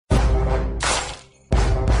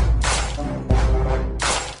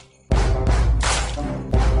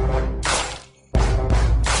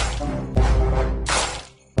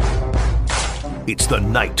It's the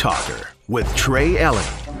Night Talker with Trey Elling.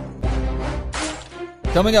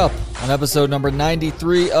 Coming up on episode number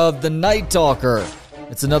 93 of the Night Talker,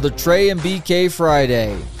 it's another Trey and BK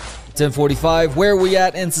Friday. At 10:45, where we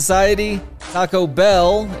at in society? Taco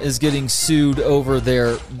Bell is getting sued over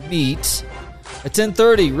their meat. At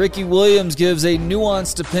 10:30, Ricky Williams gives a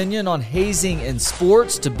nuanced opinion on hazing in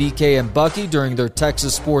sports to BK and Bucky during their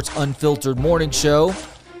Texas Sports Unfiltered morning show.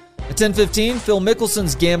 At 10:15, Phil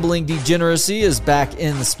Mickelson's gambling degeneracy is back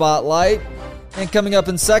in the spotlight. And coming up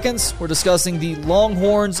in seconds, we're discussing the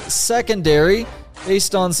Longhorns secondary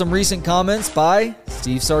based on some recent comments by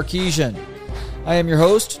Steve Sarkisian. I am your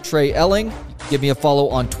host, Trey Elling. You can give me a follow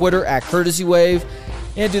on Twitter at CourtesyWave,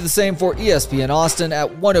 and do the same for ESPN Austin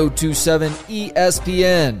at 1027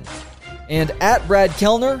 ESPN. And at Brad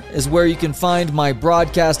Kellner is where you can find my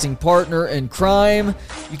broadcasting partner in crime.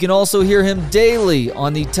 You can also hear him daily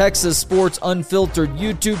on the Texas Sports Unfiltered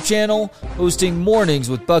YouTube channel, hosting Mornings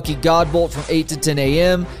with Bucky Godbolt from 8 to 10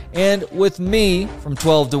 a.m. and with me from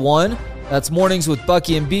 12 to 1. That's Mornings with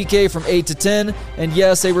Bucky and BK from 8 to 10. And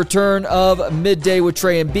yes, a return of Midday with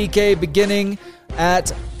Trey and BK beginning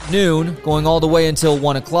at noon, going all the way until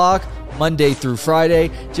 1 o'clock, Monday through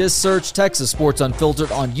Friday. Just search Texas Sports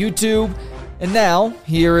Unfiltered on YouTube. And now,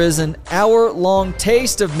 here is an hour-long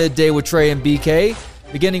taste of Midday with Trey and BK,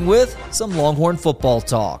 beginning with some Longhorn football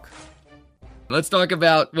talk. Let's talk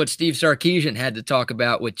about what Steve Sarkisian had to talk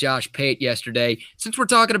about with Josh Pate yesterday. Since we're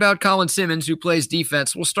talking about Colin Simmons, who plays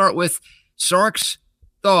defense, we'll start with Sark's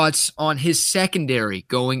thoughts on his secondary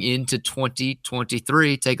going into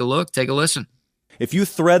 2023. Take a look, take a listen. If you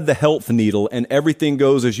thread the health needle and everything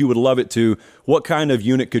goes as you would love it to, what kind of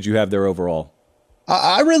unit could you have there overall?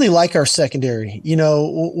 I really like our secondary. You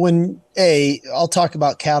know, I'll talk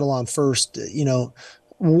about Catalan first. You know,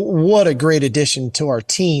 what a great addition to our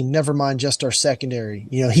team, never mind just our secondary.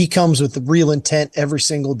 You know, he comes with the real intent every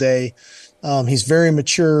single day. He's very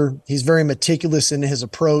mature. He's very meticulous in his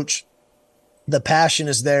approach. The passion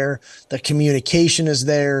is there. The communication is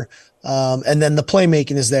there. And then the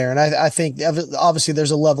playmaking is there. And I think obviously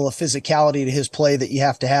there's a level of physicality to his play that you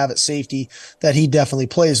have to have at safety that he definitely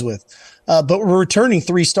plays with. But we're returning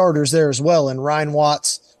 3 starters there as well. And Ryan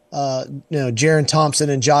Watts, Jaron Thompson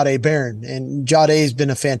and Jahdae Barron. And Jahdae has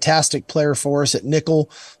been a fantastic player for us at nickel.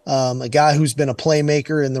 A guy who's been a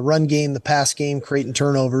playmaker in the run game, the pass game, creating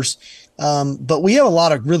turnovers. But we have a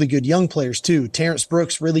lot of really good young players too. Terrence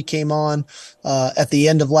Brooks really came on at the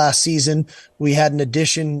end of last season. We had an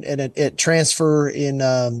addition at transfer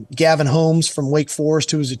in Gavin Holmes from Wake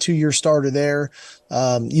Forest, who was a 2-year starter there.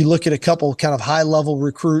 You look at a couple kind of high-level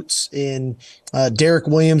recruits in Derek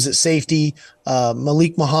Williams at safety,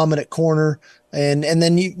 Malik Muhammad at corner, and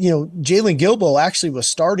then Jalen Gilbo actually was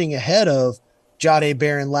starting ahead of Jahdae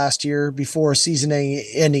Barron last year before a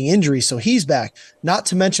season-ending injury, so he's back. Not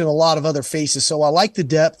to mention a lot of other faces. So I like the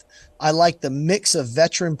depth. I like the mix of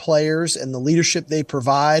veteran players and the leadership they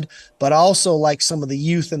provide, but I also like some of the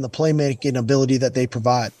youth and the playmaking ability that they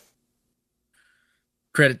provide.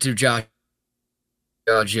 Credit to Joe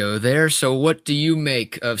there. So what do you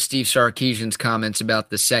make of Steve Sarkisian's comments about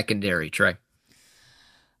the secondary, Trey?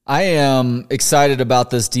 I am excited about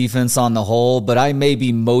this defense on the whole, but I may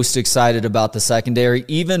be most excited about the secondary,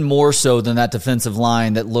 even more so than that defensive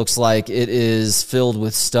line that looks like it is filled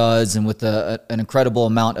with studs and with an incredible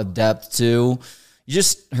amount of depth too. You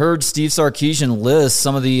just heard Steve Sarkisian list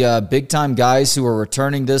some of the big-time guys who are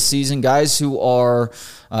returning this season, guys who are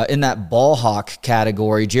in that ball hawk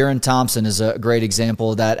category. Jaron Thompson is a great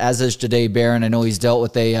example of that, as is Jahdae Barron. I know he's dealt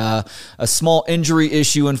with a small injury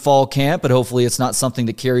issue in fall camp, but hopefully it's not something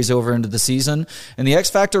that carries over into the season. And the X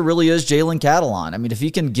factor really is Jalen Catalan. I mean, if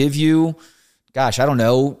he can give you,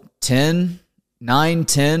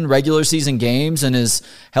 9-10 regular season games and is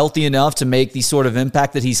healthy enough to make the sort of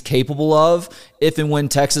impact that he's capable of if and when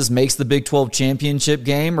Texas makes the Big 12 championship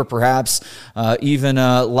game, or perhaps even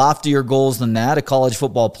loftier goals than that, a college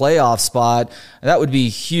football playoff spot, that would be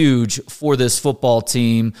huge for this football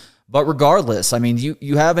team. But regardless, I mean,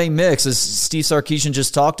 you have a mix, as Steve Sarkisian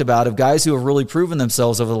just talked about, of guys who have really proven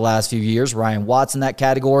themselves over the last few years. Ryan Watts in that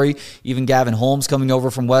category, even Gavin Holmes coming over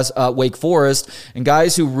from Wake Forest, and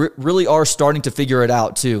guys who really are starting to figure it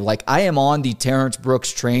out too. Like, I am on the Terrence Brooks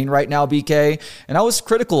train right now, BK, and I was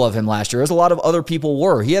critical of him last year, as a lot of other people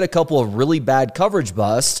were. He had a couple of really bad coverage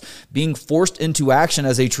busts, being forced into action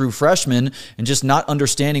as a true freshman and just not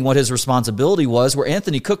understanding what his responsibility was, where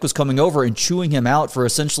Anthony Cook was coming over and chewing him out for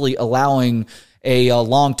essentially allowing a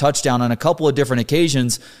long touchdown on a couple of different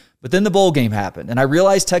occasions. But then the bowl game happened, and I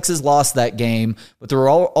realized Texas lost that game, but there were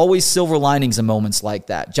always silver linings in moments like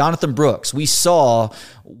that. Jonathan Brooks, we saw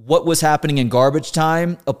what was happening in garbage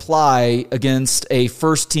time apply against a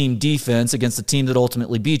first-team defense against a team that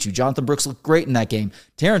ultimately beat you. Jonathan Brooks looked great in that game.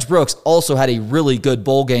 Terrence Brooks also had a really good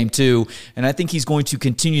bowl game too, and I think he's going to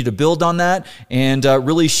continue to build on that and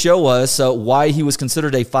really show us why he was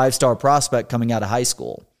considered a 5-star prospect coming out of high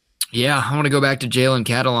school. Yeah, I want to go back to Jalen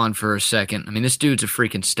Catalon for a second. I mean, this dude's a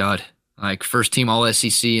freaking stud. Like, first-team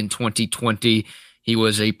All-SEC in 2020. He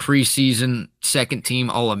was a preseason second-team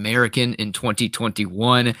All-American in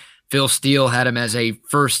 2021. Phil Steele had him as a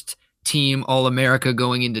first-team All-America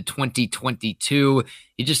going into 2022.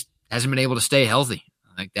 He just hasn't been able to stay healthy.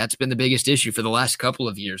 Like, that's been the biggest issue for the last couple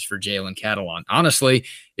of years for Jalen Catalon. Honestly,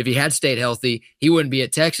 if he had stayed healthy, he wouldn't be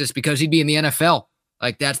at Texas because he'd be in the NFL.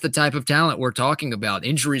 Like, that's the type of talent we're talking about.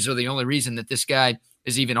 Injuries are the only reason that this guy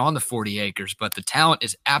is even on the 40 acres, but the talent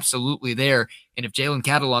is absolutely there. And if Jalen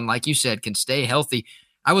Catalon, like you said, can stay healthy,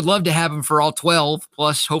 I would love to have him for all 12,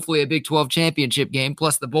 plus hopefully a Big 12 championship game,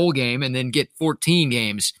 plus the bowl game, and then get 14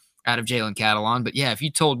 games out of Jalen Catalon. But yeah, if you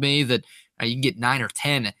told me that you can get 9 or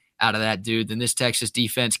 10 out of that dude, then this Texas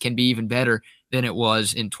defense can be even better than it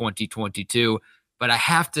was in 2022. But I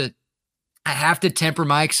have to temper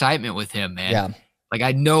my excitement with him, man. Yeah. Like,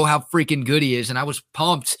 I know how freaking good he is, and I was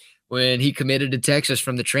pumped when he committed to Texas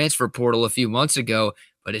from the transfer portal a few months ago,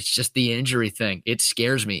 but it's just the injury thing. It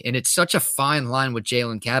scares me, and it's such a fine line with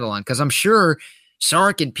Jalen Catalon because I'm sure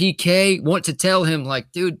Sark and PK want to tell him,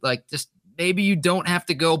 like, dude, like, just maybe you don't have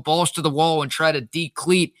to go balls to the wall and try to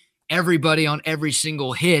decleat everybody on every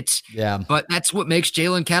single hit. Yeah. But that's what makes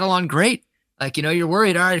Jalen Catalon great. Like, you're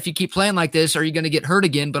worried, all right, if you keep playing like this, are you going to get hurt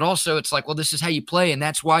again? But also it's like, well, this is how you play, and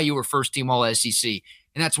that's why you were first-team All-SEC,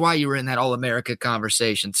 and that's why you were in that All-America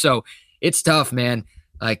conversation. So it's tough, man.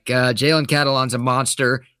 Like, Jalen Catalon's a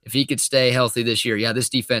monster. If he could stay healthy this year, yeah, this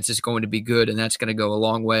defense is going to be good, and that's going to go a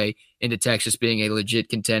long way into Texas being a legit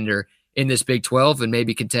contender in this Big 12 and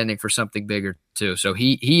maybe contending for something bigger too. So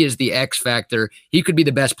he is the X factor. He could be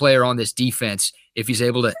the best player on this defense if he's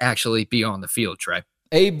able to actually be on the field, Trey.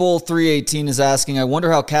 A-Bull318 is asking, I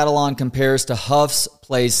wonder how Catalon compares to Huff's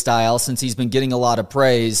play style since he's been getting a lot of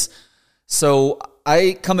praise. So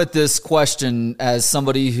I come at this question as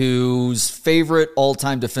somebody whose favorite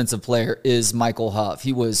all-time defensive player is Michael Huff.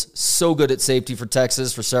 He was so good at safety for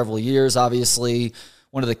Texas for several years, obviously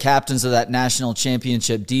one of the captains of that national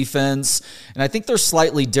championship defense. And I think they're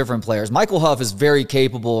slightly different players. Michael Huff is very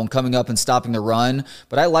capable in coming up and stopping the run,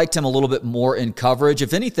 but I liked him a little bit more in coverage.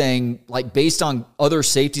 If anything, like based on other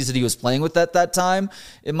safeties that he was playing with at that time,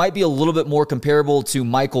 it might be a little bit more comparable to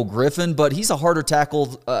Michael Griffin, but he's a harder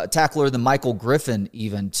tackler than Michael Griffin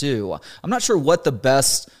even too. I'm not sure what the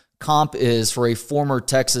best comp is for a former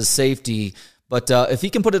Texas safety, but if he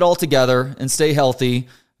can put it all together and stay healthy,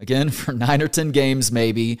 again, for 9 or 10 games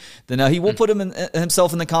maybe, then he will put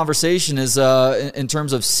himself in the conversation as in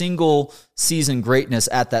terms of single-season greatness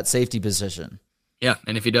at that safety position. Yeah,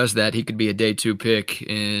 and if he does that, he could be a day 2 pick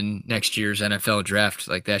in next year's NFL draft.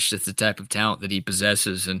 Like, that's just the type of talent that he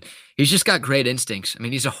possesses, and he's just got great instincts. I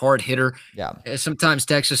mean, he's a hard hitter. Yeah. Sometimes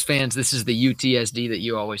Texas fans, this is the UTSD that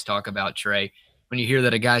you always talk about, Trey. When you hear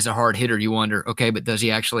that a guy's a hard hitter, you wonder, okay, but does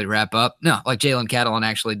he actually wrap up? No, like Jalen Catalon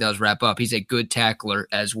actually does wrap up. He's a good tackler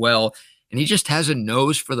as well, and he just has a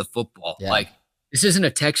nose for the football. Yeah. Like, this isn't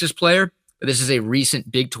a Texas player, but this is a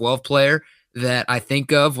recent Big 12 player that I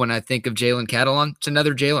think of when I think of Jalen Catalon. It's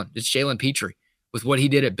another Jalen. It's Jalen Petrie with what he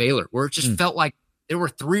did at Baylor, where it just felt like there were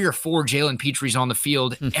 3 or 4 Jalen Petries on the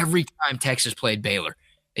field every time Texas played Baylor.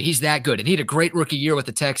 He's that good. And he had a great rookie year with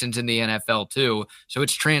the Texans in the NFL too. So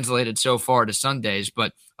it's translated so far to Sundays.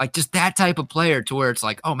 But like just that type of player to where it's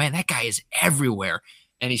like, oh man, that guy is everywhere.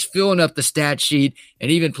 And he's filling up the stat sheet, and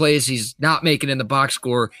even plays he's not making in the box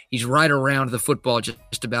score, he's right around the football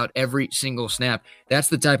just about every single snap. That's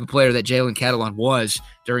the type of player that Jalen Catalon was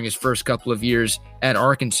during his first couple of years at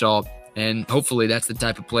Arkansas. And hopefully that's the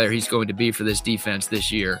type of player he's going to be for this defense this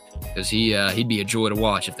year, because he'd be a joy to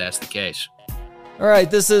watch if that's the case. All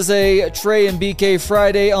right, this is a Trey and BK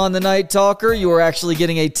Friday on the Night Talker. You are actually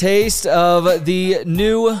getting a taste of the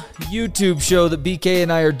new YouTube show that BK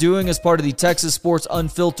and I are doing as part of the Texas Sports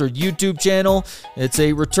Unfiltered YouTube channel. It's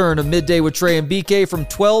a return of Midday with Trey and BK from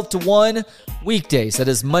 12 to 1 weekdays. That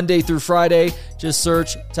is Monday through Friday. Just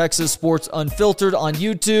search Texas Sports Unfiltered on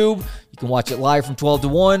YouTube. You can watch it live from 12 to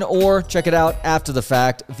 1 or check it out after the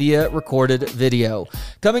fact via recorded video.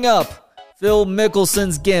 Coming up, Phil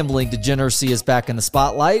Mickelson's gambling degeneracy is back in the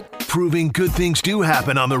spotlight. Proving good things do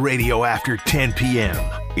happen on the radio after 10 p.m.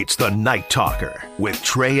 It's the Night Talker with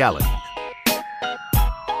Trey Allen.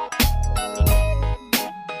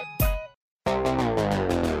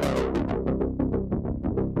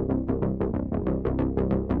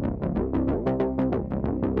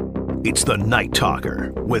 It's the Night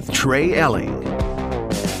Talker with Trey Elling.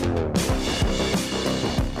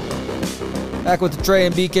 Back with the Trey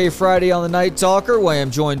and BK Friday on the Night Talker, where I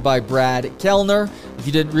am joined by Brad Kellner. If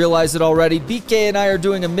you didn't realize it already, BK and I are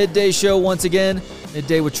doing a midday show once again.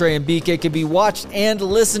 Midday with Trey and BK can be watched and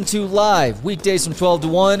listened to live weekdays from 12 to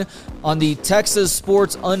 1 on the Texas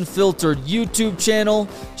Sports Unfiltered YouTube channel.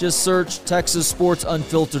 Just search Texas Sports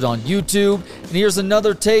Unfiltered on YouTube. And here's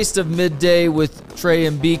another taste of Midday with Trey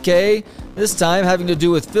and BK, this time having to do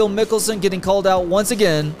with Phil Mickelson getting called out once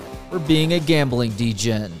again for being a gambling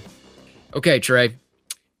degen. Okay, Trey.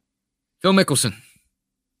 Phil Mickelson.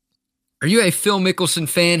 Are you a Phil Mickelson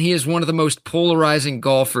fan? He is one of the most polarizing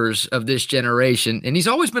golfers of this generation, and he's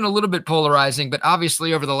always been a little bit polarizing, but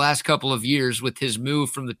obviously over the last couple of years with his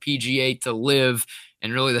move from the PGA to LIV,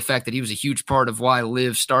 and really the fact that he was a huge part of why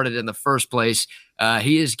LIV started in the first place,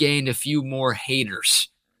 he has gained a few more haters.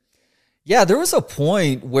 Yeah, there was a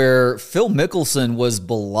point where Phil Mickelson was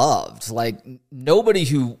beloved. Like, nobody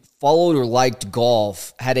who followed or liked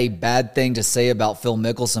golf had a bad thing to say about Phil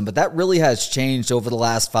Mickelson, but that really has changed over the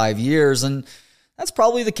last 5 years, and that's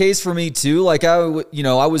probably the case for me too. Like, I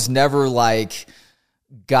was never like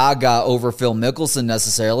gaga over Phil Mickelson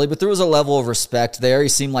necessarily, but there was a level of respect there. He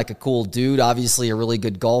seemed like a cool dude, obviously a really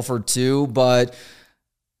good golfer too, but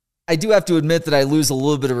I do have to admit that I lose a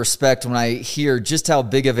little bit of respect when I hear just how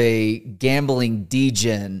big of a gambling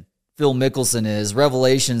degen Phil Mickelson is,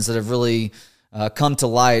 revelations that have really come to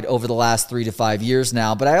light over the last 3 to 5 years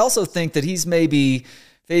now. But I also think that he's maybe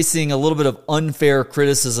facing a little bit of unfair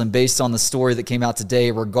criticism based on the story that came out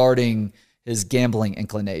today regarding his gambling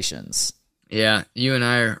inclinations. Yeah, you and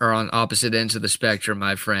I are on opposite ends of the spectrum,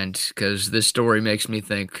 my friend, because this story makes me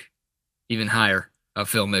think even higher of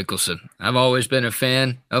Phil Mickelson. I've always been a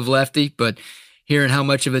fan of Lefty, but hearing how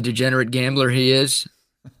much of a degenerate gambler he is,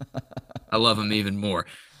 I love him even more.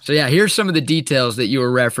 So yeah, here's some of the details that you were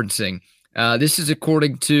referencing. This is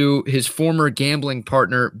according to his former gambling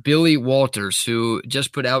partner, Billy Walters, who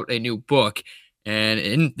just put out a new book. And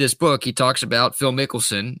in this book, he talks about Phil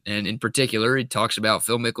Mickelson, and in particular, he talks about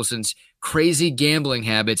Phil Mickelson's crazy gambling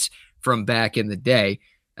habits from back in the day.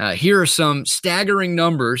 Here are some staggering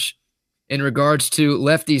numbers in regards to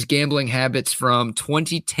Lefty's gambling habits from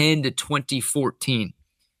 2010 to 2014.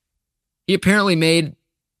 He apparently made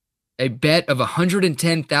a bet of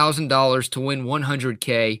 $110,000 to win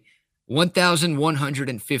 $100K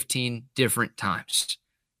 1,115 different times.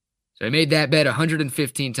 So he made that bet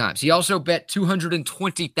 115 times. He also bet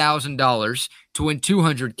 $220,000 to win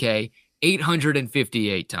 $200K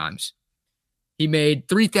 858 times. He made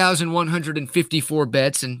 3,154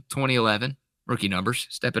 bets in 2011. Rookie numbers.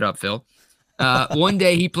 Step it up, Phil. One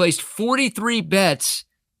day he placed 43 bets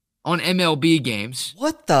on MLB games.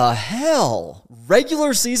 What the hell?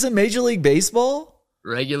 Regular season Major League Baseball?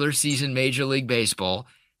 Regular season Major League Baseball.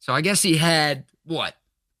 So I guess he had, what?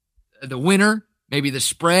 The winner, maybe the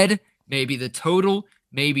spread, maybe the total,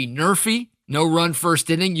 maybe Nerfy. No run first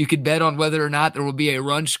inning. You could bet on whether or not there will be a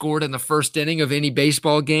run scored in the first inning of any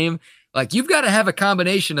baseball game. Like, you've got to have a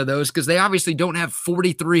combination of those because they obviously don't have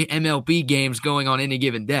 43 MLB games going on any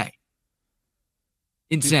given day.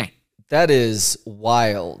 Insane. That is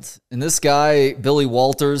wild. And this guy, Billy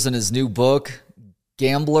Walters, in his new book,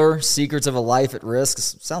 Gambler, Secrets of a Life at Risk,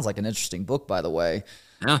 sounds like an interesting book, by the way.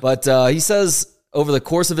 Yeah. But he says over the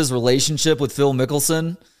course of his relationship with Phil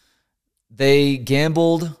Mickelson, they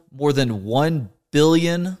gambled more than $1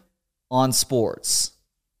 billion on sports.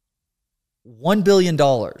 $1 billion.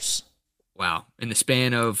 Wow. In the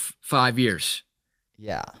span of 5 years.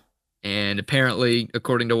 Yeah. And apparently,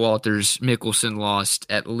 according to Walters, Mickelson lost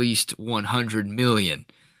at least $100 million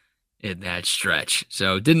in that stretch.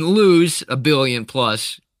 So didn't lose $1 billion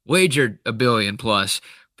plus, wagered $1 billion plus,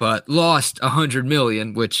 but lost $100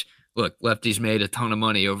 million, which, look, Lefty's made a ton of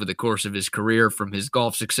money over the course of his career from his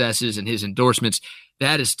golf successes and his endorsements.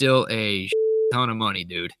 That is still a ton of money,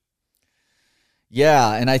 dude.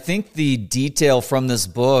 Yeah, and I think the detail from this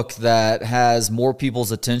book that has more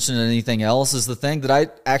people's attention than anything else is the thing that I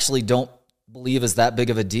actually don't believe is that big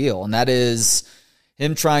of a deal, and that is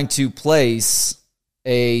him trying to place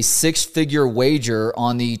a six-figure wager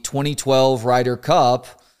on the 2012 Ryder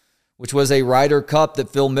Cup, which was a Ryder Cup that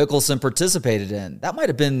Phil Mickelson participated in. That might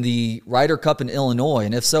have been the Ryder Cup in Illinois,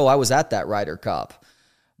 and if so, I was at that Ryder Cup.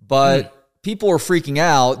 But people are freaking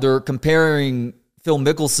out. They're comparing Phil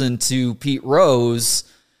Mickelson to Pete Rose,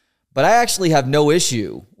 but I actually have no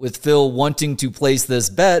issue with Phil wanting to place this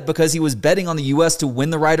bet because he was betting on the U.S. to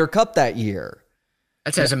win the Ryder Cup that year.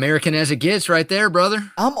 That's as American as it gets right there,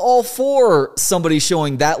 brother. I'm all for somebody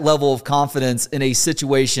showing that level of confidence in a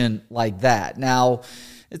situation like that. Now,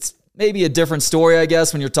 it's maybe a different story, I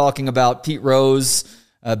guess, when you're talking about Pete Rose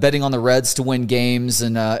betting on the Reds to win games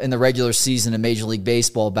in the regular season in Major League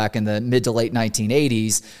Baseball back in the mid to late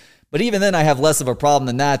 1980s. But even then, I have less of a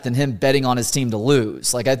problem than him betting on his team to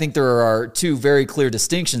lose. Like, I think there are two very clear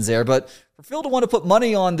distinctions there. But for Phil to want to put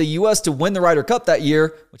money on the U.S. to win the Ryder Cup that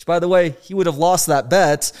year, which, by the way, he would have lost that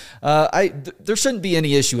bet, there shouldn't be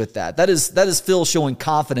any issue with that. That is Phil showing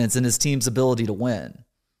confidence in his team's ability to win.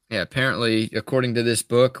 Yeah, apparently, according to this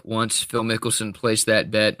book, once Phil Mickelson placed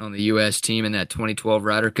that bet on the U.S. team in that 2012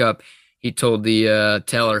 Ryder Cup, he told the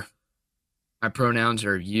teller, "My pronouns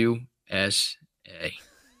are USA."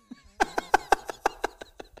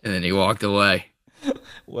 And then he walked away.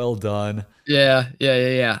 Well done.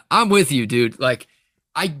 Yeah. I'm with you, dude. Like,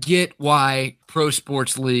 I get why pro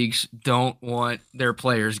sports leagues don't want their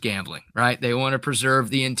players gambling, right? They want to preserve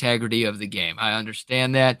the integrity of the game. I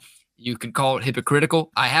understand that. You can call it hypocritical.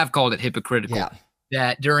 I have called it hypocritical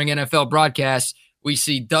that during NFL broadcasts, we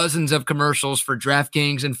see dozens of commercials for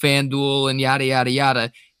DraftKings and FanDuel and yada, yada,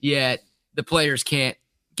 yada, yet the players can't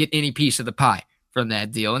get any piece of the pie from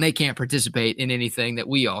that deal, and they can't participate in anything that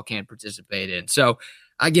we all can't participate in. So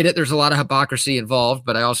I get it. There's a lot of hypocrisy involved,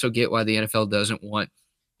 but I also get why the NFL doesn't want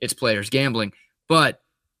its players gambling. But,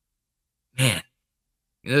 man,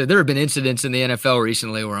 there have been incidents in the NFL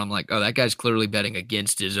recently where I'm like, oh, that guy's clearly betting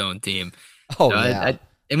against his own team. Oh, yeah.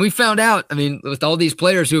 And we found out, I mean, with all these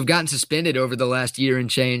players who have gotten suspended over the last year and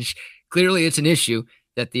change, clearly it's an issue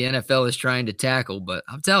that the NFL is trying to tackle. But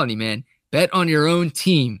I'm telling you, man, bet on your own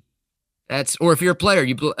team. Or if you're a player,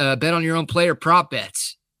 you bet on your own player prop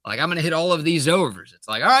bets. Like, I'm going to hit all of these overs. It's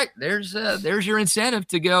like, all right, there's your incentive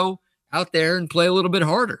to go out there and play a little bit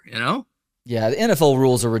harder, you know? Yeah, the NFL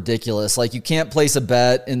rules are ridiculous. Like, you can't place a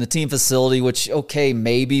bet in the team facility, which, okay,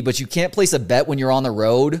 maybe, but you can't place a bet when you're on the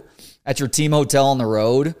road at your team hotel on the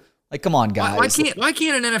road. Like, come on, guys. Why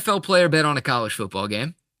can't an NFL player bet on a college football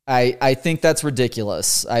game? I think that's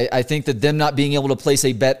ridiculous. I think that them not being able to place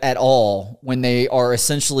a bet at all when they are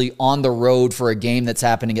essentially on the road for a game that's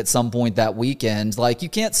happening at some point that weekend, like, you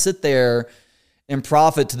can't sit there and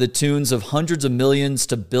profit to the tunes of hundreds of millions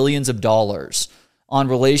to billions of dollars on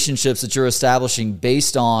relationships that you're establishing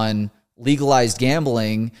based on legalized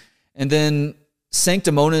gambling and then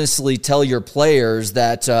sanctimoniously tell your players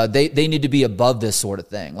that they need to be above this sort of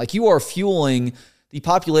thing. Like, you are fueling the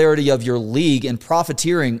popularity of your league and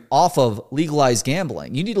profiteering off of legalized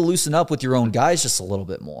gambling. You need to loosen up with your own guys just a little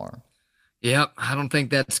bit more. Yep, I don't think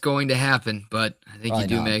that's going to happen, but I think you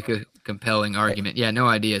do make a compelling argument. Yeah, no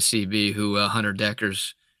idea, CB, who Hunter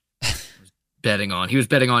Deckers was betting on. He was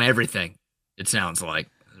betting on everything, it sounds like.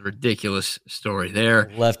 A ridiculous story there.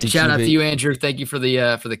 Lefty Shout QB. out to you, Andrew. Thank you for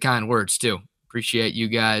the kind words, too. Appreciate you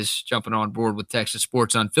guys jumping on board with Texas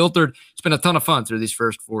Sports Unfiltered. It's been a ton of fun through these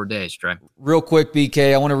first 4 days, Trey. Real quick,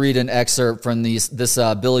 BK, I want to read an excerpt from this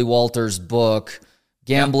Billy Walters book,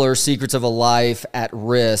 Gambler, Secrets of a Life at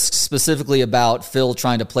Risk, specifically about Phil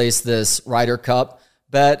trying to place this Ryder Cup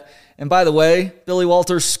bet. And by the way, Billy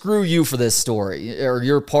Walters, screw you for this story, or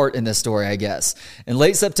your part in this story, I guess. In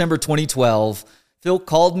late September 2012, Phil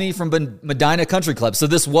called me from Medina Country Club. So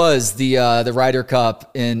this was the Ryder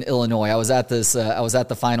Cup in Illinois. I was at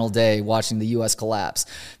the final day watching the U.S. collapse.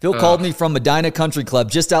 Phil called me from Medina Country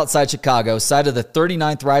Club just outside Chicago, site of the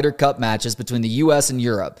 39th Ryder Cup matches between the U.S. and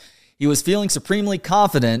Europe. He was feeling supremely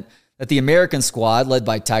confident that the American squad, led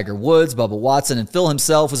by Tiger Woods, Bubba Watson, and Phil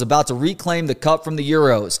himself, was about to reclaim the cup from the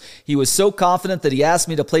Euros. He was so confident that he asked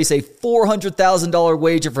me to place a $400,000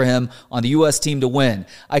 wager for him on the U.S. team to win.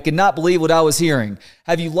 I could not believe what I was hearing.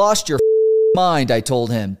 Have you lost your mind, I told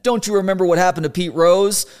him. Don't you remember what happened to Pete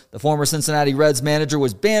Rose? The former Cincinnati Reds manager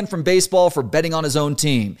was banned from baseball for betting on his own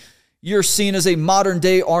team. You're seen as a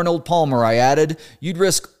modern-day Arnold Palmer, I added. You'd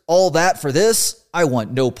risk all that for this? I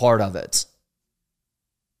want no part of it.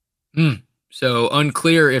 So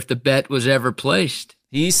unclear if the bet was ever placed.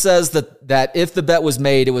 He says that if the bet was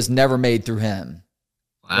made, it was never made through him.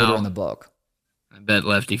 Wow. Later in the book. I bet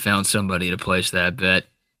Lefty found somebody to place that bet.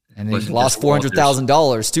 And he lost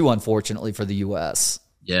 $400,000 too, unfortunately, for the U.S.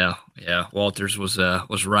 Yeah. Walters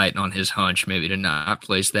was right on his hunch, maybe to not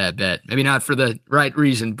place that bet. Maybe not for the right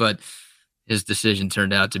reason, but his decision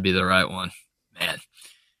turned out to be the right one. Man.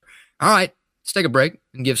 All right. Let's take a break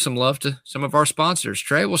and give some love to some of our sponsors.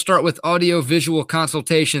 Trey, we'll start with audio-visual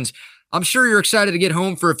consultations. I'm sure you're excited to get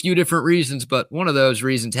home for a few different reasons, but one of those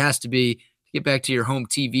reasons has to be to get back to your home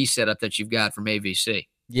TV setup that you've got from AVC.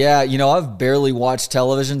 Yeah, I've barely watched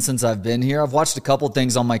television since I've been here. I've watched a couple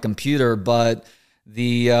things on my computer, but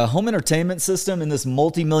The home entertainment system in this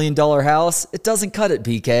multi-million-dollar house, it doesn't cut it,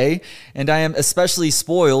 BK. And I am especially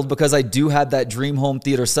spoiled because I do have that dream home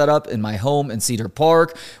theater set up in my home in Cedar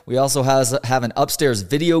Park. We also have an upstairs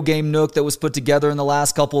video game nook that was put together in the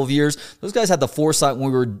last couple of years. Those guys had the foresight when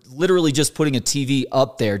we were literally just putting a TV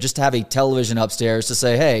up there, just to have a television upstairs to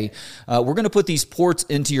say, hey, we're going to put these ports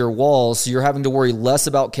into your walls so you're having to worry less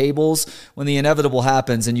about cables when the inevitable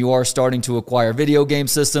happens and you are starting to acquire video game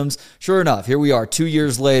systems. Sure enough, here we are 2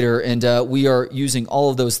 years later, and we are using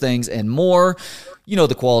all of those things and more. You know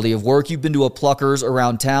the quality of work. You've been to a Pluckers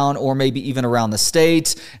around town or maybe even around the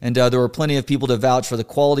state, and there were plenty of people to vouch for the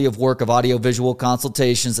quality of work of audiovisual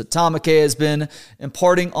consultations that Tom McKay has been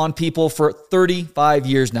imparting on people for 35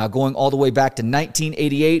 years now, going all the way back to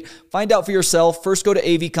 1988. Find out for yourself. First, go to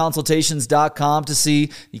avconsultations.com to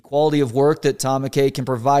see the quality of work that Tom McKay can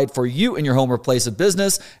provide for you in your home or place of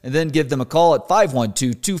business, and then give them a call at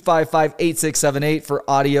 512-255-8678 for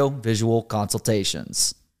audio-visual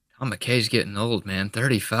consultations. Tom McKay's getting old, man.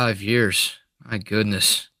 35 years. My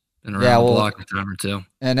goodness. Been around the block a time or two.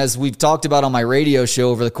 And as we've talked about on my radio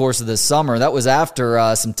show over the course of this summer, that was after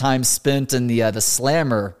some time spent in the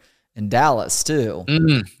Slammer in Dallas, too.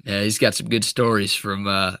 Yeah, he's got some good stories from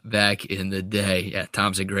back in the day. Yeah,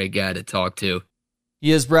 Tom's a great guy to talk to.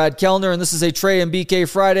 He is Brad Kellner, and this is a Trey and BK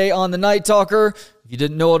Friday on the Night Talker. If you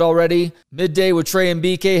didn't know it already, Midday with Trey and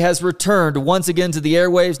BK has returned once again to the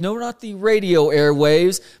airwaves. No, not the radio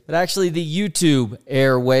airwaves, but actually the YouTube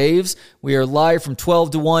airwaves. We are live from 12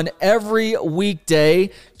 to 1 every weekday.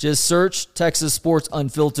 Just search Texas Sports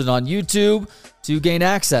Unfiltered on YouTube to gain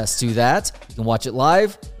access to that. You can watch it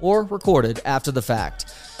live or recorded after the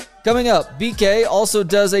fact. Coming up, BK also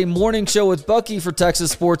does a morning show with Bucky for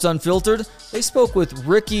Texas Sports Unfiltered. They spoke with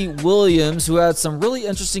Ricky Williams, who had some really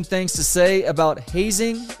interesting things to say about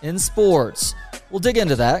hazing in sports. We'll dig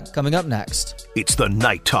into that coming up next. It's the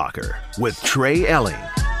Night Talker with Trey Elling.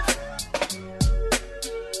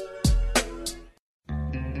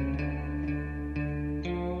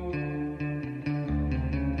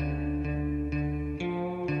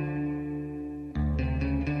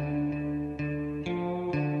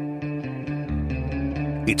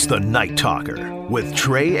 It's the Night Talker with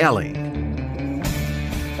Trey Elling.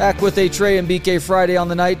 Back with a Trey and BK Friday on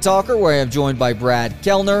the Night Talker, where I am joined by Brad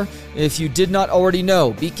Kellner. If you did not already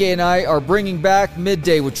know, BK and I are bringing back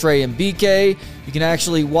Midday with Trey and BK. You can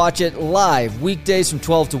actually watch it live weekdays from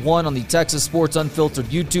 12 to 1 on the Texas Sports Unfiltered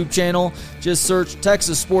YouTube channel. Just search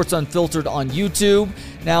Texas Sports Unfiltered on YouTube.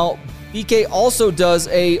 Now, BK also does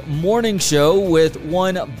a morning show with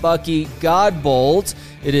one Bucky Godbolt.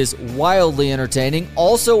 It is wildly entertaining.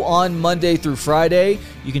 Also on Monday through Friday.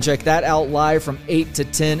 You can check that out live from 8 to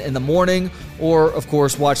 10 in the morning, or, of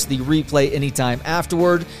course, watch the replay anytime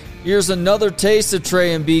afterward. Here's another taste of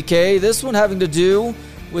Trey and BK, this one having to do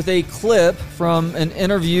with a clip from an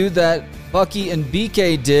interview that Bucky and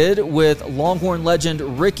BK did with Longhorn legend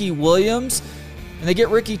Ricky Williams. And they get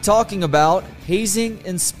Ricky talking about hazing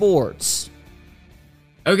in sports.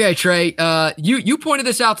 Okay, Trey, you pointed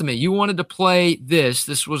this out to me. You wanted to play this.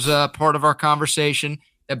 This was part of our conversation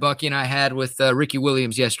that Bucky and I had with Ricky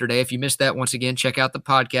Williams yesterday. If you missed that, once again, check out the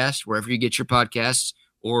podcast, wherever you get your podcasts,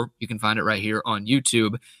 or you can find it right here on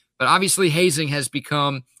YouTube. But obviously, hazing has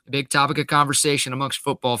become a big topic of conversation amongst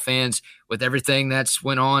football fans with everything that's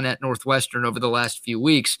went on at Northwestern over the last few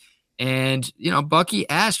weeks. And, Bucky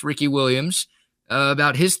asked Ricky Williams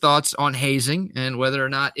about his thoughts on hazing and whether or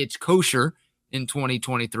not it's kosher in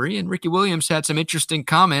 2023. And Ricky Williams had some interesting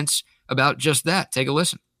comments about just that. Take a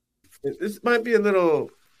listen. This might be a little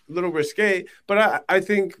risque, but I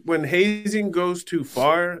think when hazing goes too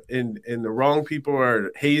far and the wrong people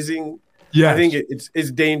are hazing, I think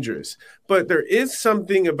it's dangerous. But there is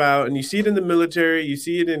something about, and you see it in the military, you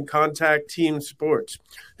see it in contact team sports.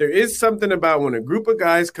 There is something about when a group of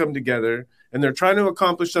guys come together and they're trying to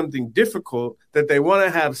accomplish something difficult, that they want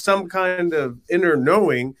to have some kind of inner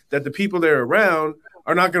knowing that the people they're around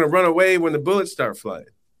are not going to run away when the bullets start flying,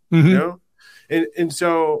 And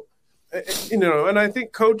so, and I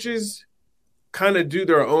think coaches kind of do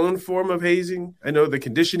their own form of hazing. I know the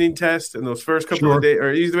conditioning test and those first couple of days,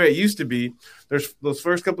 or either way it used to be, there's those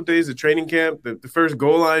first couple of days of training camp, the first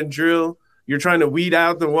goal line drill, you're trying to weed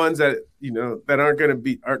out the ones that, that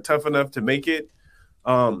aren't tough enough to make it.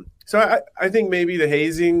 So I think maybe the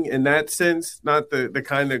hazing in that sense, not the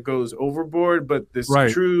kind that goes overboard, but this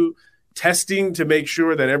true testing to make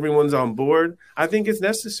sure that everyone's on board, I think it's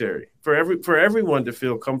necessary for everyone to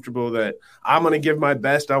feel comfortable that I'm going to give my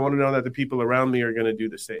best. I want to know that the people around me are going to do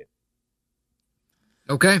the same.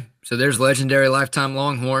 Okay, so there's legendary lifetime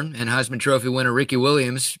Longhorn and Heisman Trophy winner Ricky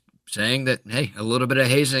Williams saying that, hey, a little bit of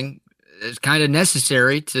hazing is kind of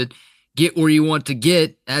necessary to get where you want to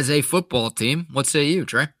get as a football team. What say you,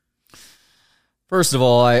 Trey? First of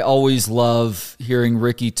all, I always love hearing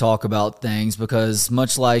Ricky talk about things because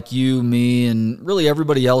much like you, me, and really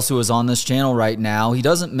everybody else who is on this channel right now, he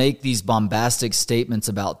doesn't make these bombastic statements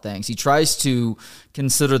about things. He tries to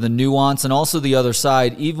consider the nuance and also the other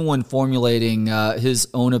side, even when formulating his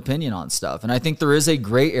own opinion on stuff. And I think there is a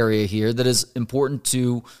gray area here that is important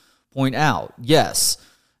to point out. Yes,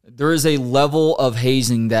 there is a level of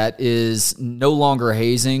hazing that is no longer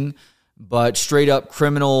hazing, but straight up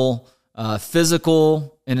criminal,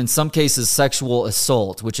 physical, and in some cases sexual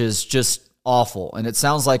assault, which is just awful. And it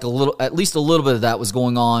sounds like at least a little bit of that was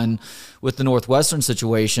going on with the Northwestern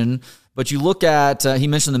situation. But you look at, he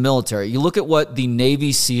mentioned the military, you look at what the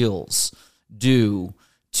Navy SEALs do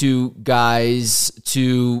to guys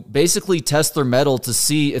to basically test their mettle to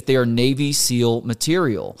see if they are Navy SEAL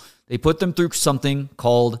material. They put them through something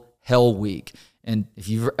called Hell Week. And if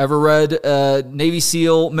you've ever read a Navy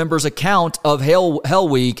SEAL member's account of Hell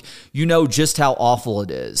Week, you know just how awful it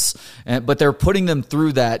is. But they're putting them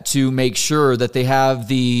through that to make sure that they have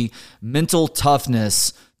the mental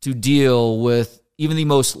toughness to deal with even the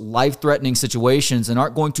most life-threatening situations and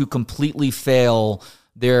aren't going to completely fail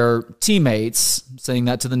their teammates, saying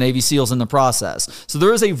that to the Navy SEALs in the process. So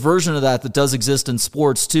there is a version of that does exist in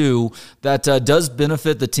sports too, that does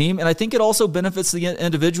benefit the team. And I think it also benefits the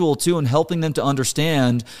individual too in helping them to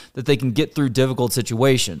understand that they can get through difficult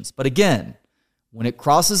situations. But again, when it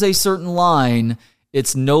crosses a certain line,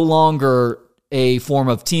 it's no longer a form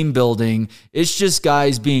of team building. It's just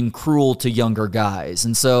guys being cruel to younger guys.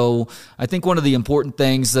 And so I think one of the important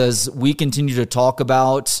things as we continue to talk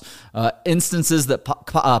about instances that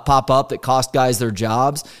pop up that cost guys their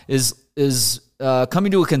jobs is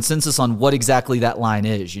coming to a consensus on what exactly that line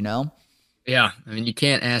is, you know? Yeah. I mean, you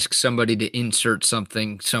can't ask somebody to insert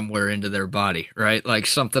something somewhere into their body, right? Like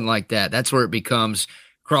something like that. That's where it becomes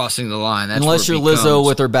crossing the line. That's unless you're Lizzo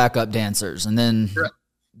with her backup dancers, and then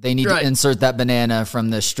they need to insert that banana from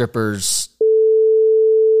the strippers.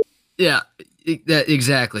 Yeah,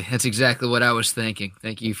 exactly. That's exactly what I was thinking.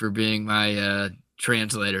 Thank you for being my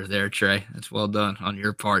translator there, Trey. That's well done on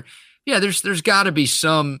your part. Yeah, there's got to be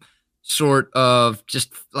some sort of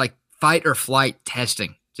just like fight or flight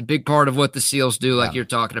testing. It's a big part of what the SEALs do, like you're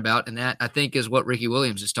talking about. And that, I think, is what Ricky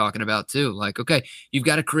Williams is talking about, too. Like, okay, you've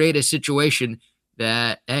got to create a situation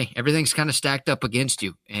that, hey, everything's kind of stacked up against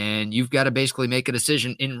you, and you've got to basically make a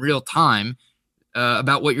decision in real time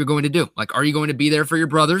about what you're going to do. Like, are you going to be there for your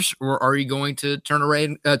brothers, or are you going to turn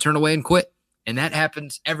away and quit? And that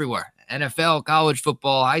happens everywhere. NFL, college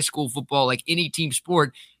football, high school football, like any team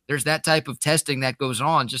sport, there's that type of testing that goes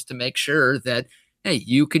on just to make sure that, hey,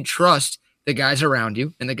 you can trust the guys around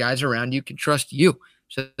you, and the guys around you can trust you.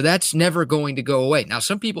 So that's never going to go away. Now,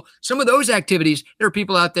 some of those activities, there are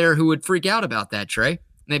people out there who would freak out about that, Trey. And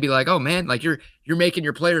they'd be like, oh, man, like you're making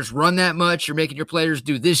your players run that much. You're making your players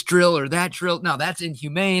do this drill or that drill. No, that's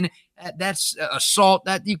inhumane. That's assault.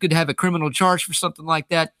 That you could have a criminal charge for something like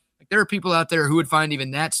that. Like, there are people out there who would find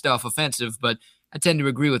even that stuff offensive, but I tend to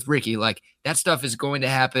agree with Ricky. Like, that stuff is going to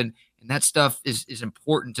happen, and that stuff is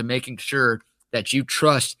important to making sure that you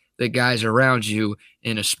trust the guys around you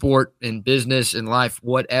in a sport, in business, in life,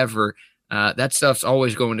 whatever. That stuff's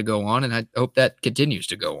always going to go on, and I hope that continues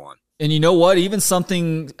to go on. And you know what? Even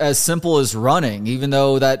something as simple as running, even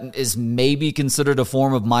though that is maybe considered a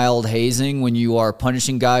form of mild hazing when you are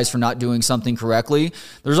punishing guys for not doing something correctly,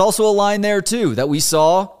 there's also a line there too that we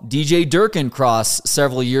saw DJ Durkin cross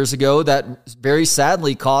several years ago that very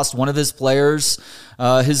sadly cost one of his players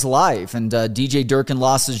his life. And DJ Durkin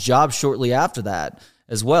lost his job shortly after that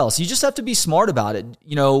as well. So you just have to be smart about it.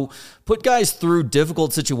 You know, put guys through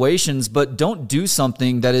difficult situations, but don't do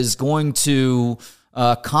something that is going to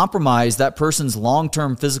compromise that person's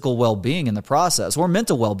long-term physical well-being in the process, or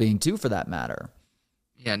mental well-being too, for that matter.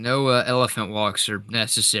 Yeah, no elephant walks are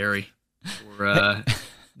necessary for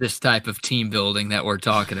this type of team building that we're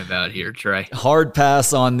talking about here, Trey. Hard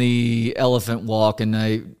pass on the elephant walk, and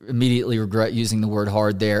I immediately regret using the word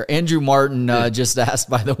hard there. Andrew Martin just asked,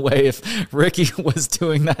 by the way, if Ricky was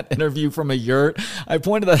doing that interview from a yurt. I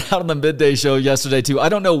pointed that out on the midday show yesterday too. I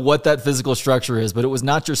don't know what that physical structure is, but it was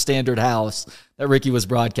not your standard house that Ricky was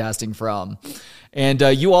broadcasting from. And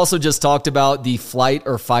you also just talked about the flight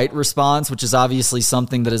or fight response, which is obviously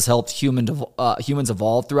something that has helped humans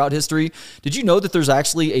evolve throughout history. Did you know that there's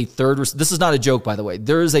actually a third? This is not a joke, by the way.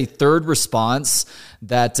 There is a third response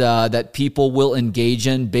that people will engage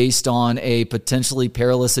in based on a potentially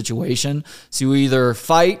perilous situation. So you either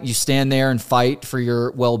fight, you stand there and fight for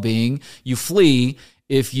your well-being. You flee.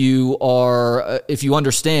 if you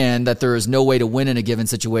understand that there is no way to win in a given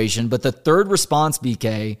situation. But the third response,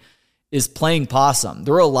 BK, is playing possum.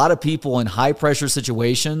 There are a lot of people in high pressure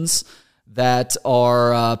situations that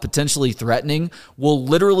are potentially threatening will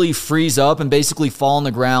literally freeze up and basically fall on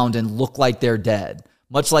the ground and look like they're dead,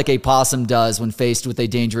 much like a possum does when faced with a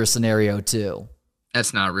dangerous scenario too.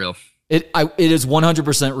 That's not real. It is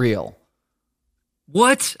 100% real.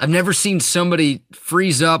 What? I've never seen somebody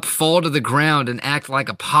freeze up, fall to the ground, and act like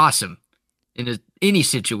a possum in any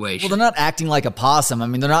situation. Well, they're not acting like a possum. I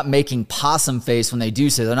mean, they're not making possum face when they do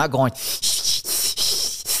so. They're not going,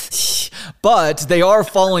 but they are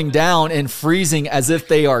falling down and freezing as if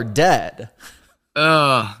they are dead.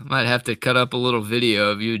 Might have to cut up a little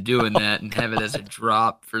video of you doing that and have it as a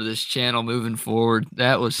drop for this channel moving forward.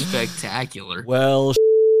 That was spectacular. Well,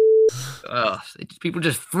 people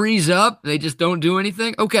just freeze up. They just don't do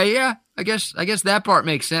anything. Okay, yeah, I guess that part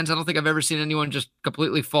makes sense. I don't think I've ever seen anyone just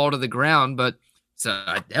completely fall to the ground, but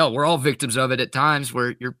hell, we're all victims of it at times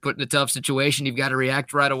where you're put in a tough situation. You've got to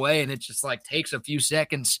react right away, and it just like takes a few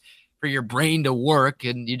seconds for your brain to work,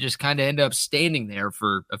 and you just kind of end up standing there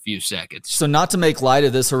for a few seconds. So not to make light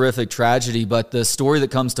of this horrific tragedy, but the story that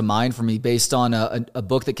comes to mind for me based on a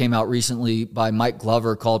book that came out recently by Mike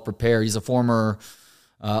Glover called Prepare. He's a former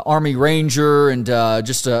Army Ranger and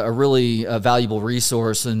just a really valuable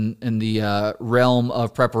resource in the realm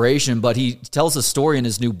of preparation. But he tells a story in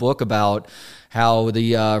his new book about how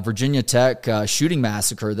the Virginia Tech shooting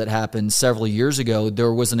massacre that happened several years ago,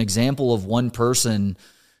 there was an example of one person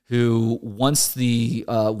who once the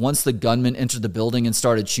gunman entered the building and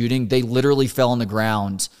started shooting, they literally fell on the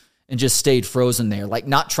ground and just stayed frozen there, like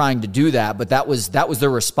not trying to do that, but that was their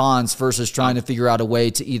response versus trying to figure out a way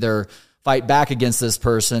to either fight back against this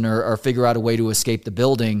person or figure out a way to escape the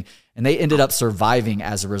building. And they ended up surviving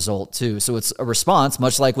as a result too. So it's a response,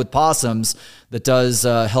 much like with possums, that does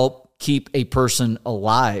help keep a person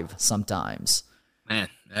alive sometimes. Man,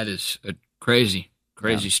 that is a crazy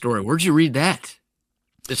story. Where'd you read that?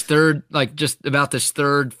 This third, like just about this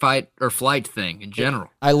third fight or flight thing in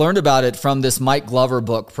general. I learned about it from this Mike Glover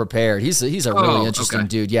book, Prepared. He's a really interesting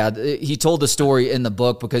dude. Yeah, he told the story in the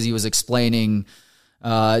book because he was explaining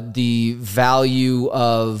the value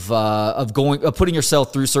of putting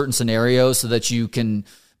yourself through certain scenarios so that you can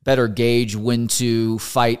better gauge when to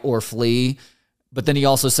fight or flee. But then he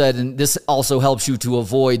also said, and this also helps you to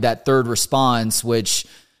avoid that third response, which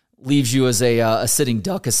leaves you as a sitting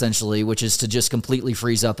duck, essentially, which is to just completely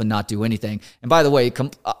freeze up and not do anything. And by the way,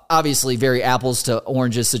 obviously very apples to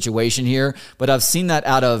oranges situation here, but I've seen that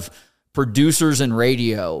out of producers in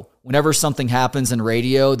radio. Whenever something happens in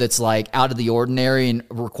radio that's like out of the ordinary and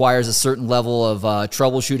requires a certain level of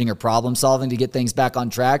troubleshooting or problem solving to get things back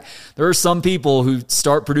on track, there are some people who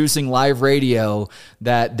start producing live radio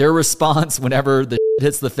that their response whenever the shit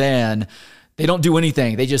hits the fan, they don't do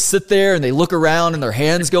anything. They just sit there and they look around and their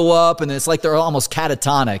hands go up and it's like they're almost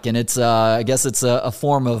catatonic. And it's, I guess it's a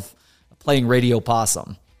form of playing radio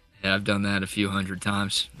possum. Yeah, I've done that a few hundred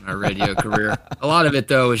times in my radio career. A lot of it,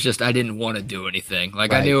 though, is just I didn't want to do anything.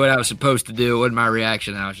 Like, right. I knew what I was supposed to do. What my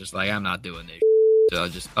reaction? I was just like, I'm not doing this.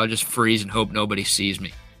 So I'll just freeze and hope nobody sees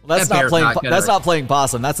me. Well, that's not playing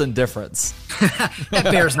possum. That's indifference. That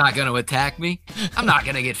bear's not going to attack me. I'm not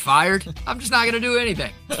going to get fired. I'm just not going to do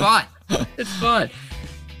anything. It's fun. It's fun.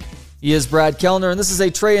 He is Brad Kellner, and this is a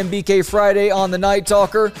Trey and BK Friday on the Night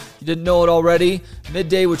Talker. If you didn't know it already,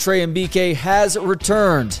 Midday with Trey and BK has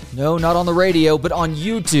returned. No, not on the radio, but on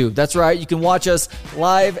YouTube. That's right. You can watch us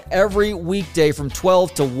live every weekday from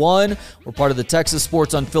 12 to 1. We're part of the Texas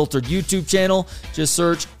Sports Unfiltered YouTube channel. Just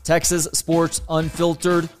search Texas Sports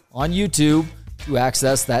Unfiltered on YouTube to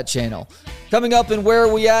access that channel. Coming up in Where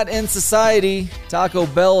Are We At in Society, Taco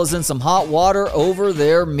Bell is in some hot water over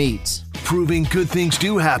their meat. Proving good things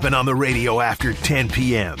do happen on the radio after 10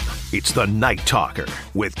 p.m. It's the Night Talker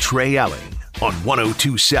with Trey Elling on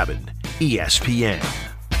 102.7 ESPN.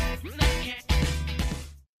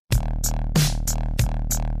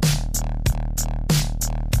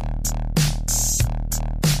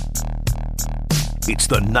 It's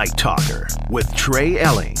the Night Talker with Trey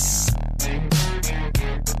Elling.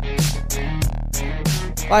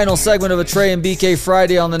 Final segment of a Trey and BK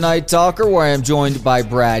Friday on the Night Talker, where I am joined by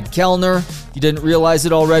Brad Kellner. If you didn't realize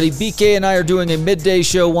it already, BK and I are doing a midday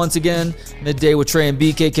show once again. Midday with Trey and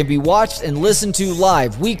BK can be watched and listened to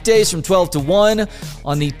live weekdays from 12 to 1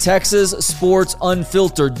 on the Texas Sports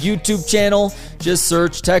Unfiltered YouTube channel. Just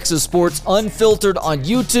search Texas Sports Unfiltered on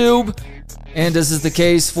YouTube. And as is the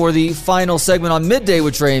case for the final segment on Midday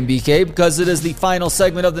with Trey and BK, because it is the final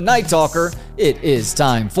segment of the Night Talker, it is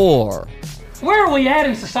time for... Where are we at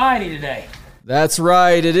in society today? That's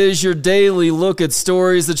right. It is your daily look at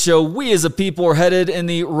stories that show we as a people are headed in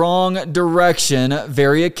the wrong direction.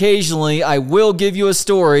 Very occasionally, I will give you a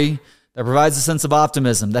story that provides a sense of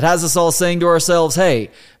optimism, that has us all saying to ourselves,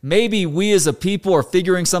 hey, maybe we as a people are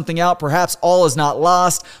figuring something out. Perhaps all is not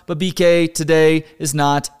lost, but BK, today is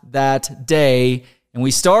not that day. And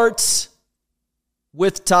we start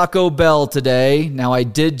with Taco Bell today. Now, I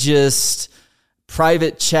did just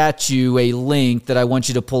private chat you a link that I want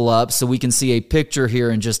you to pull up so we can see a picture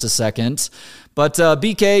here in just a second. But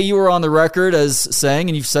BK, you were on the record as saying,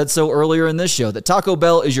 and you've said so earlier in this show, that Taco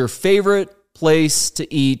Bell is your favorite place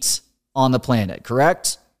to eat on the planet,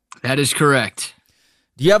 correct? That is correct.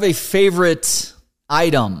 Do you have a favorite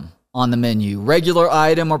item on the menu? Regular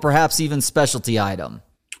item or perhaps even specialty item?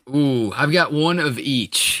 Ooh, I've got one of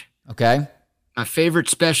each. Okay. My favorite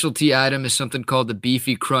specialty item is something called the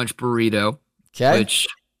Beefy Crunch Burrito. Okay. Which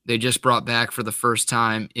they just brought back for the first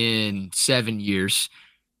time in 7 years.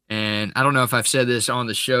 And I don't know if I've said this on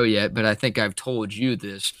the show yet, but I think I've told you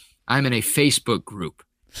this. I'm in a Facebook group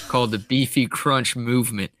called the Beefy Crunch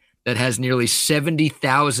Movement that has nearly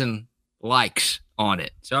 70,000 likes on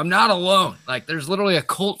it. So I'm not alone. Like, there's literally a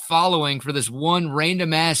cult following for this one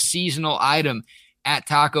random ass seasonal item at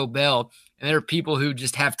Taco Bell. And there are people who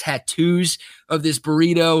just have tattoos of this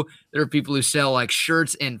burrito. There are people who sell like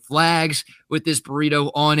shirts and flags with this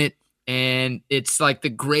burrito on it. And it's like the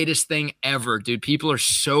greatest thing ever, dude. People are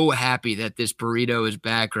so happy that this burrito is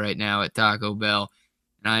back right now at Taco Bell.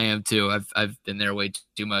 And I am too. I've been there way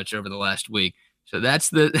too much over the last week. So that's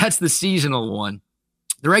the seasonal one.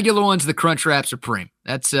 The regular one's the Crunchwrap Supreme.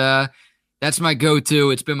 That's my go-to.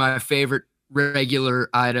 It's been my favorite regular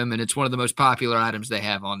item, and it's one of the most popular items they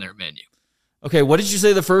have on their menu. Okay, what did you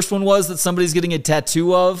say the first one was that somebody's getting a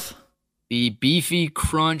tattoo of? The Beefy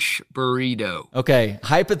Crunch Burrito. Okay,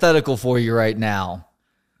 hypothetical for you right now.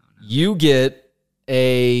 You get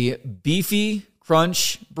a Beefy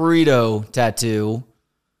Crunch Burrito tattoo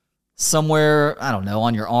somewhere, I don't know,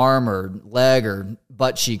 on your arm or leg or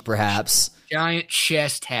butt cheek perhaps. Giant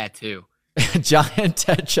chest tattoo. Giant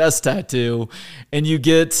chest tattoo. And you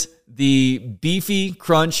get the Beefy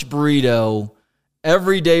Crunch Burrito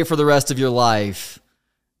every day for the rest of your life.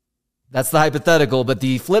 That's the hypothetical, but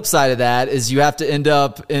the flip side of that is you have to end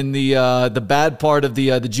up in the bad part of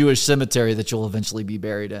the Jewish cemetery that you'll eventually be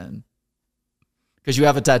buried in because you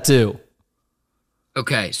have a tattoo.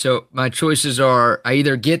 Okay, so my choices are: I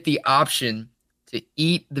either get the option to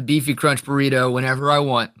eat the Beefy Crunch Burrito whenever I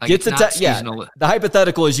want. Like, get the the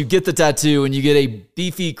hypothetical is you get the tattoo and you get a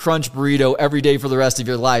Beefy Crunch Burrito every day for the rest of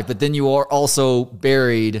your life, but then you are also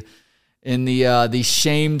buried in the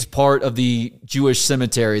shamed part of the Jewish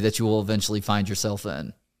cemetery that you will eventually find yourself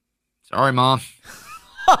in. Sorry, Mom.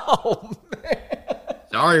 Oh, man.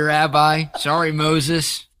 Sorry, Rabbi. Sorry,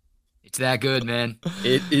 Moses. It's that good, man.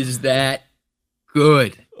 It is that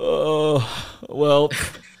good. Oh, well,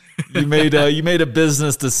 you made a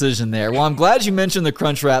business decision there. Well, I'm glad you mentioned the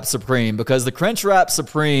Crunchwrap Supreme because the Crunchwrap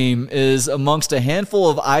Supreme is amongst a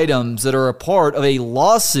handful of items that are a part of a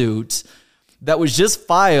lawsuit that was just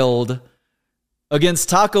filed against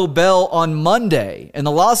Taco Bell on Monday. And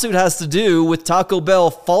the lawsuit has to do with Taco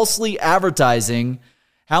Bell falsely advertising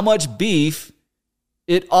how much beef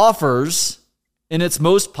it offers in its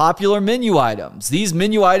most popular menu items. These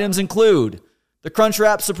menu items include the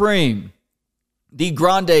Crunchwrap Supreme, the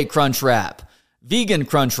Grande Crunchwrap, Vegan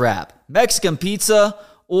Crunchwrap, Mexican Pizza,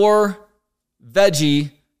 or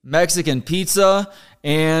Veggie Mexican Pizza,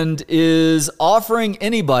 and is offering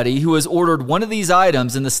anybody who has ordered one of these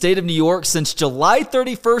items in the state of New York since July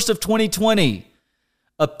 31st of 2020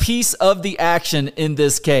 a piece of the action in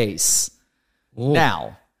this case. Ooh.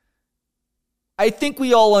 Now, I think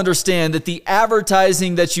we all understand that the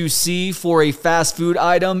advertising that you see for a fast food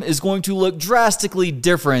item is going to look drastically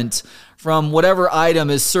different from whatever item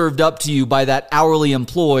is served up to you by that hourly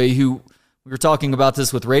employee who, we were talking about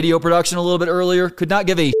this with radio production a little bit earlier, could not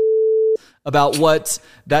give a about what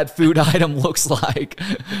that food item looks like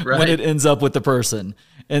when it ends up with the person.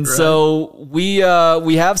 And so we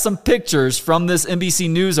have some pictures from this NBC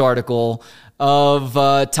News article of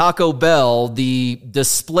Taco Bell, the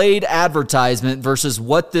displayed advertisement versus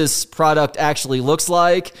what this product actually looks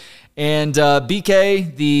like. And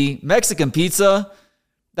BK, the Mexican pizza,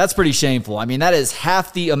 that's pretty shameful. I mean, that is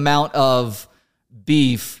half the amount of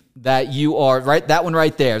beef that you are, right? That one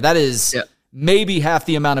right there. That is maybe half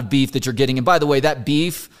the amount of beef that you're getting. And by the way, that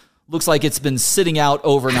beef looks like it's been sitting out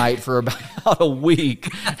overnight for about a week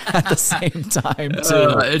at the same time,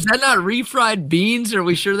 too. Is that not refried beans? Are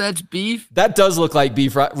we sure that's beef? That does look like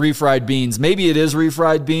refried beans. Maybe it is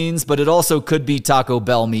refried beans, but it also could be Taco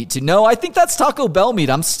Bell meat, too. No, I think that's Taco Bell meat.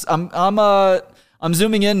 I'm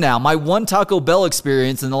zooming in now. My one Taco Bell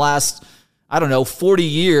experience in the last, 40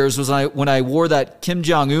 years was when I wore that Kim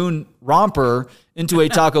Jong-un romper into a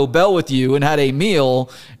Taco Bell with you and had a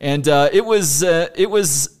meal, and it was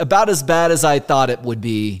about as bad as I thought it would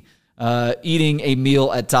be, eating a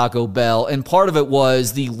meal at Taco Bell. And part of it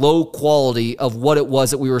was the low quality of what it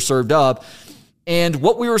was that we were served up. And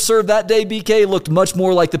what we were served that day, BK, looked much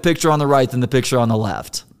more like the picture on the right than the picture on the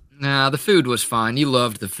left. Nah, the food was fine. You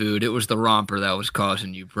loved the food. It was the romper that was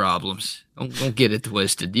causing you problems. Don't get it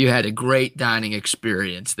twisted. You had a great dining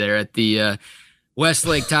experience there at the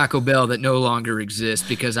Westlake Taco Bell that no longer exists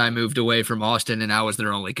because I moved away from Austin and I was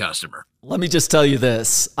their only customer. Let me just tell you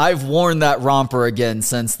this. I've worn that romper again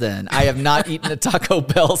since then. I have not eaten a Taco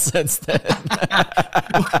Bell since then.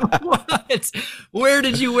 What? Where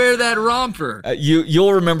did you wear that romper?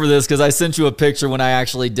 You'll remember this because I sent you a picture when I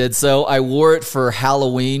actually did so. I wore it for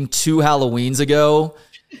Halloween 2 Halloweens ago,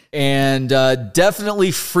 and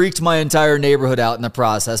definitely freaked my entire neighborhood out in the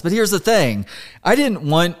process. But here's the thing. I didn't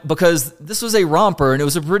want, because this was a romper, and it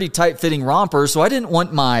was a pretty tight-fitting romper, so I didn't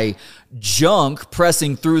want my junk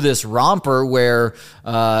pressing through this romper where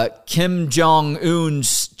Kim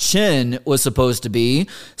Jong-un's chin was supposed to be.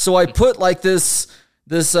 So I put like this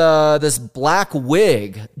black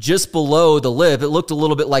wig just below the lip. It looked a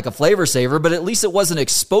little bit like a Flavor Saver, but at least it wasn't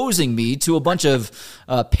exposing me to a bunch of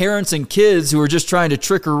parents and kids who were just trying to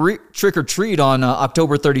trick or treat on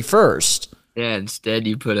October 31st. Yeah, instead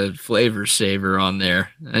you put a Flavor Saver on there.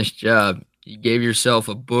 Nice job. You gave yourself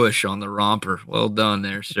a bush on the romper. Well done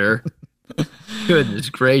there, sir. Goodness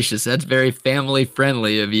gracious, that's very family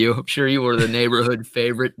friendly of you. I'm sure you were the neighborhood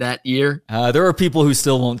favorite that year. There are people who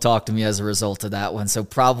still won't talk to me as a result of that one. So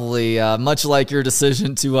probably much like your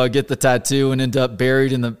decision to get the tattoo and end up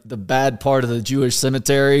buried in the bad part of the Jewish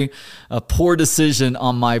cemetery, a poor decision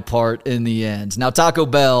on my part in the end. Now, Taco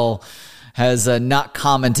Bell has not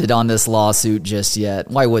commented on this lawsuit just yet.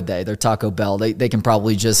 Why would they? They're Taco Bell. They can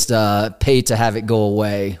probably just pay to have it go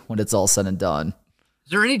away when it's all said and done.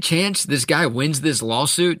 Is there any chance this guy wins this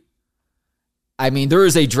lawsuit? I mean, there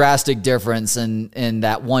is a drastic difference in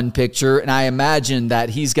that one picture, and I imagine that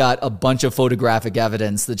he's got a bunch of photographic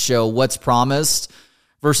evidence that show what's promised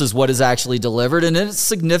versus what is actually delivered, and it's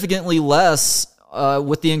significantly less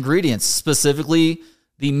with the ingredients, specifically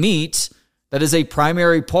the meat that is a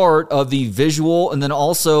primary part of the visual and then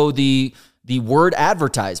also the word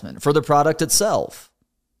advertisement for the product itself.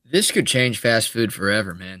 This could change fast food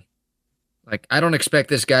forever, man. Like, I don't expect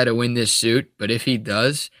this guy to win this suit, but if he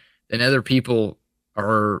does, then other people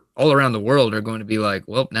are all around the world are going to be like,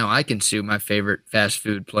 well, now I can sue my favorite fast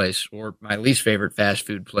food place or my least favorite fast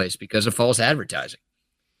food place because of false advertising.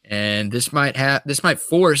 And this might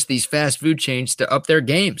force these fast food chains to up their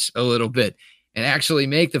games a little bit and actually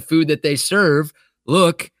make the food that they serve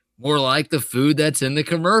look more like the food that's in the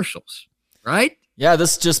commercials, right? Yeah,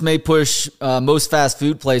 this just may push most fast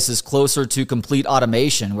food places closer to complete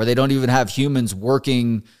automation where they don't even have humans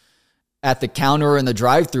working at the counter and the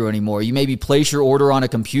drive-thru anymore. You maybe place your order on a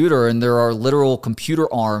computer and there are literal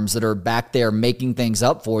computer arms that are back there making things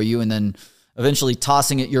up for you and then eventually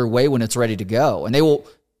tossing it your way when it's ready to go. And they will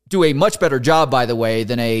do a much better job, by the way,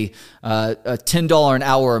 than a $10 an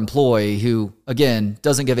hour employee who, again,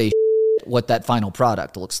 doesn't give a shit what that final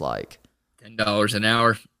product looks like. $10 an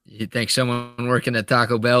hour. You think someone working at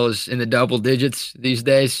Taco Bell is in the double digits these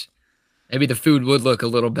days? Maybe the food would look a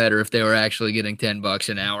little better if they were actually getting $10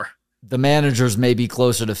 an hour. The managers may be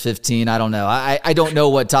closer to 15. I don't know. I don't know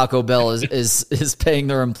what Taco Bell is paying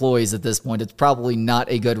their employees at this point. It's probably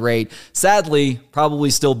not a good rate. Sadly, probably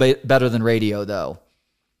still better than radio, though.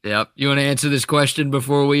 Yep. You want to answer this question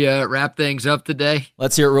before we wrap things up today?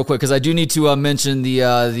 Let's hear it real quick because I do need to mention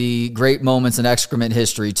the great moments in excrement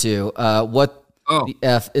history, too. The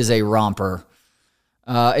F is a romper.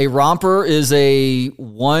 A romper is a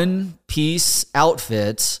one-piece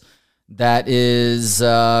outfit that is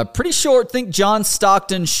pretty short. Think John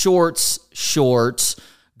Stockton shorts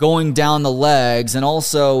going down the legs, and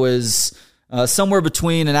also is somewhere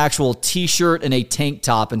between an actual T-shirt and a tank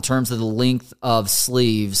top in terms of the length of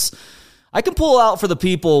sleeves. I can pull out for the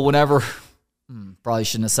people whenever... Probably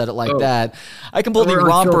shouldn't have said it like that. I can pull the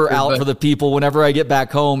romper out for the people whenever I get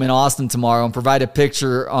back home in Austin tomorrow and provide a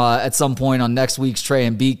picture at some point on next week's Trey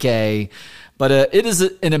and BK. But it is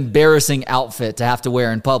an embarrassing outfit to have to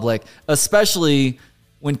wear in public, especially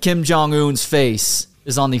when Kim Jong-un's face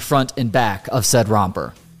is on the front and back of said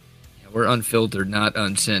romper. We're unfiltered, not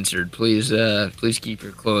uncensored. Please keep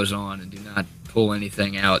your clothes on and do not pull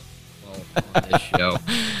anything out on this show.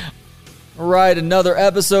 All right, another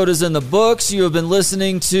episode is in the books. You have been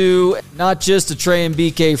listening to not just a Trey and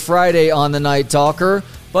BK Friday on the Night Talker,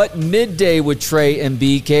 but Midday with Trey and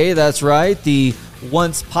BK. That's right. The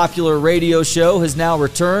once popular radio show has now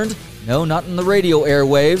returned. No, not in the radio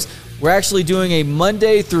airwaves. We're actually doing a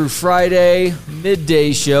Monday through Friday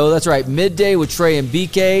midday show. That's right, Midday with Trey and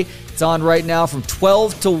BK. It's on right now from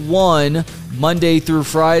 12 to 1, Monday through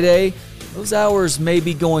Friday. Those hours may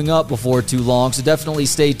be going up before too long, so definitely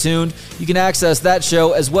stay tuned. You can access that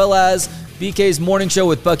show as well as BK's Morning Show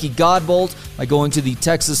with Bucky Godbolt by going to the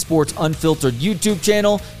Texas Sports Unfiltered YouTube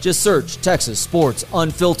channel. Just search Texas Sports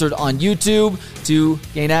Unfiltered on YouTube to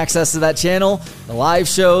gain access to that channel, the live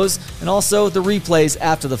shows, and also the replays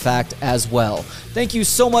after the fact as well. Thank you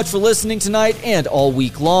so much for listening tonight and all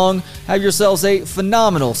week long. Have yourselves a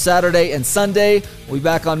phenomenal Saturday and Sunday. We'll be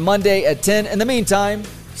back on Monday at 10. In the meantime,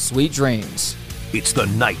 sweet dreams. It's the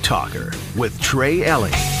Night Talker with Trey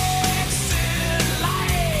Elling.